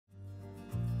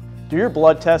Do your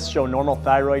blood tests show normal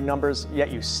thyroid numbers,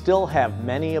 yet you still have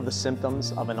many of the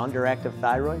symptoms of an underactive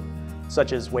thyroid,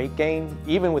 such as weight gain,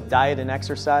 even with diet and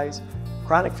exercise,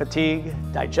 chronic fatigue,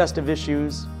 digestive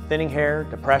issues, thinning hair,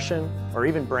 depression, or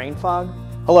even brain fog?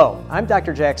 Hello, I'm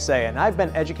Dr. Saia, and I've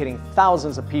been educating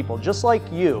thousands of people just like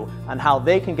you on how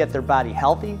they can get their body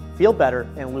healthy, feel better,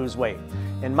 and lose weight.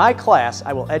 In my class,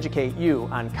 I will educate you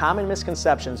on common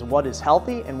misconceptions of what is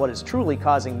healthy and what is truly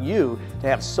causing you to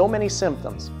have so many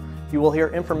symptoms. You will hear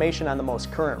information on the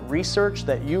most current research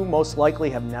that you most likely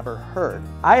have never heard.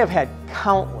 I have had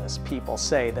countless people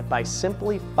say that by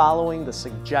simply following the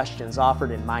suggestions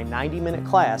offered in my 90-minute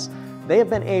class, they have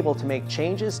been able to make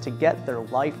changes to get their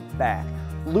life back,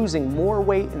 losing more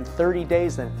weight in 30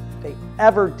 days than they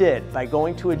ever did by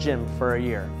going to a gym for a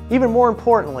year. Even more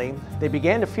importantly, they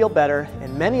began to feel better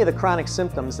and many of the chronic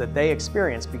symptoms that they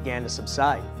experienced began to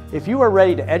subside. If you are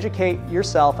ready to educate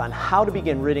yourself on how to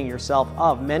begin ridding yourself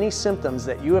of many symptoms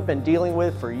that you have been dealing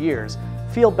with for years,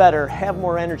 feel better, have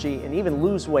more energy, and even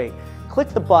lose weight, click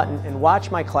the button and watch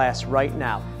my class right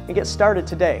now and get started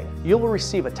today. You will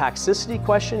receive a toxicity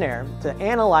questionnaire to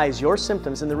analyze your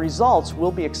symptoms, and the results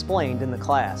will be explained in the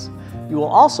class. You will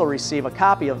also receive a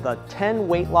copy of the 10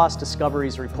 Weight Loss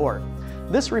Discoveries report.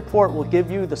 This report will give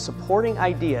you the supporting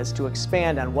ideas to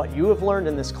expand on what you have learned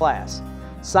in this class.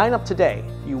 Sign up today.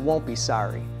 You won't be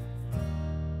sorry.